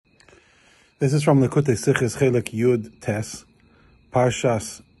This is from Likutei Sichos Chelek Yud Tes,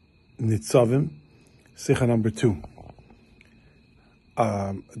 Parshas Nitzavim, Sicha number 2.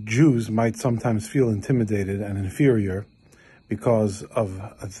 Jews might sometimes feel intimidated and inferior because of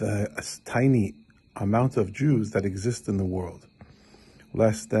the tiny amount of Jews that exist in the world,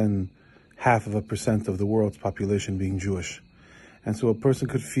 less than 0.5% of the world's population being Jewish. And so a person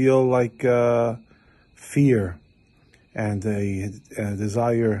could feel like fear and a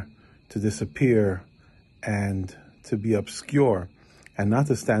desire to disappear and to be obscure and not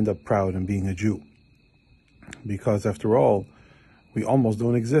to stand up proud in being a Jew. Because after all, we almost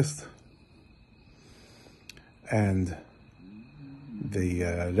don't exist. And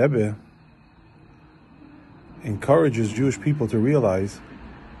the Rebbe encourages Jewish people to realize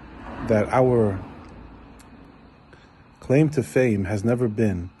that our claim to fame has never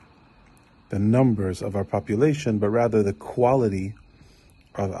been the numbers of our population, but rather the quality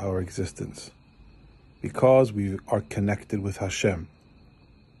of our existence, because we are connected with Hashem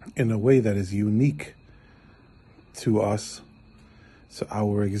in a way that is unique to us. So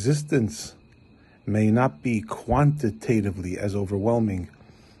our existence may not be quantitatively as overwhelming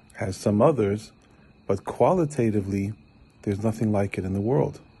as some others, but qualitatively there's nothing like it in the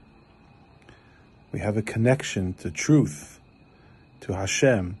world. We have a connection to truth, to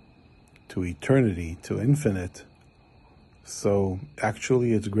Hashem, to eternity, to infinite. So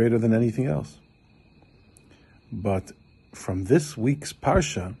actually it's greater than anything else. But from this week's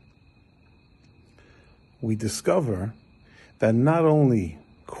Parsha, we discover that not only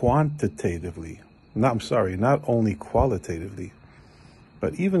qualitatively,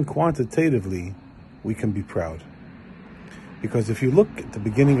 but even quantitatively, we can be proud. Because if you look at the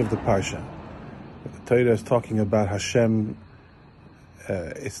beginning of the Parsha, the Torah is talking about Hashem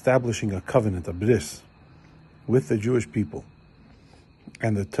establishing a covenant, a bris, with the Jewish people.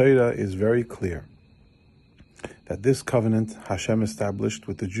 And the Torah is very clear that this covenant Hashem established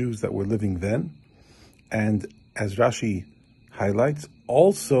with the Jews that were living then, and as Rashi highlights,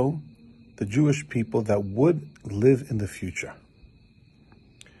 also the Jewish people that would live in the future.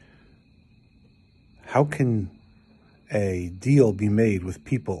 How can a deal be made with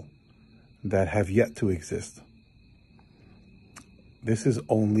people that have yet to exist? This is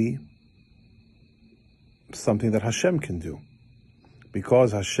only something that Hashem can do,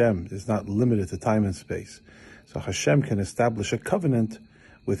 because Hashem is not limited to time and space. So Hashem can establish a covenant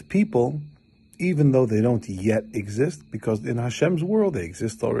with people even though they don't yet exist, because in Hashem's world they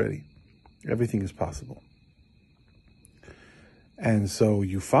exist already. Everything is possible. And so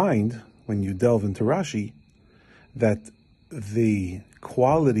you find, when you delve into Rashi, that the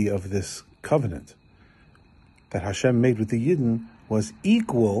quality of this covenant that Hashem made with the Yidden was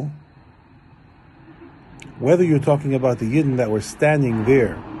equal, whether you're talking about the Yidden that were standing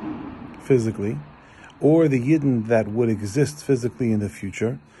there physically, or the Yidden that would exist physically in the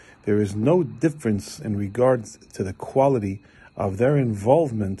future. There is no difference in regards to the quality of their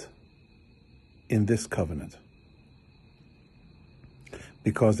involvement in this covenant.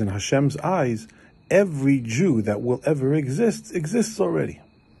 Because in Hashem's eyes, every Jew that will ever exist exists already.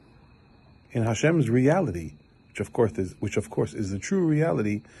 In Hashem's reality, which of course is the true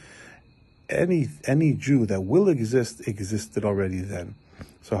reality, any Jew that will exist existed already then.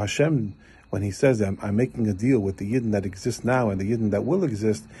 So Hashem, when he says I'm making a deal with the Yidden that exist now and the Yidden that will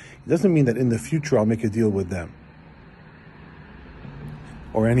exist, it doesn't mean that in the future I'll make a deal with them,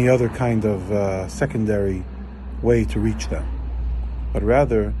 or any other kind of secondary way to reach them. But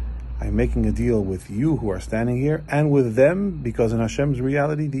rather, I'm making a deal with you who are standing here and with them, because in Hashem's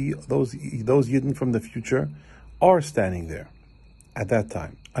reality, those Yidden from the future are standing there at that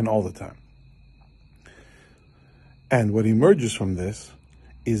time and all the time. And what emerges from this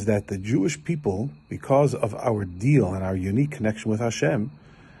is that the Jewish people, because of our deal and our unique connection with Hashem,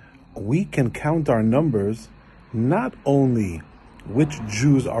 we can count our numbers, not only which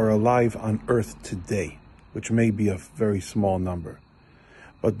Jews are alive on earth today, which may be a very small number,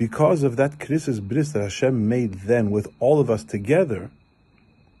 but because of that krisis bris that Hashem made then with all of us together,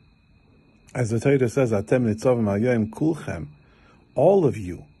 as the Torah says, Atem nitzavim al yoim kulchem, all of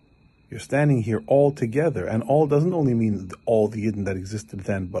you, you're standing here all together. And all doesn't only mean all the Yidden that existed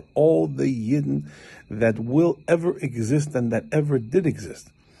then, but all the Yidden that will ever exist and that ever did exist,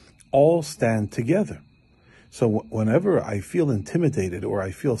 all stand together. So whenever I feel intimidated or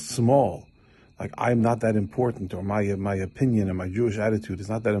I feel small, like I'm not that important, or my opinion and my Jewish attitude is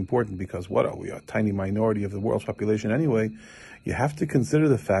not that important, because what are we, a tiny minority of the world's population anyway, you have to consider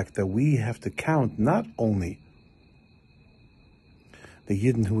the fact that we have to count not only the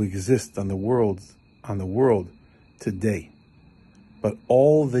Yidden who exist on the world today, but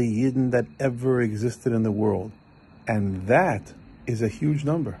all the Yidden that ever existed in the world. And that is a huge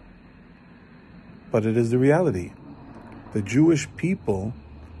number. But it is the reality. The Jewish people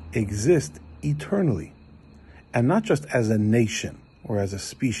exist eternally, and not just as a nation or as a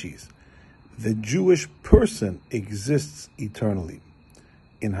species. The Jewish person exists eternally.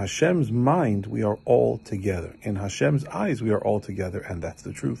 In Hashem's mind, we are all together. In Hashem's eyes, we are all together, and that's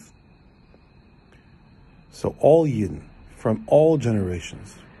the truth. So all Yidden, from all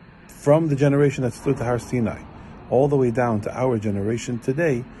generations, from the generation that stood to Har Sinai, all the way down to our generation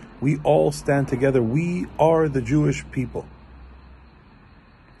today, we all stand together. We are the Jewish people.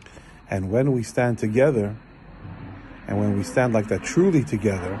 And when we stand together, and when we stand like that truly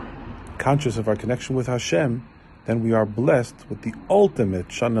together, conscious of our connection with Hashem, then we are blessed with the ultimate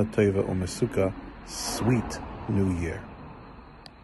Shana Tova U'Mesuka, sweet New Year.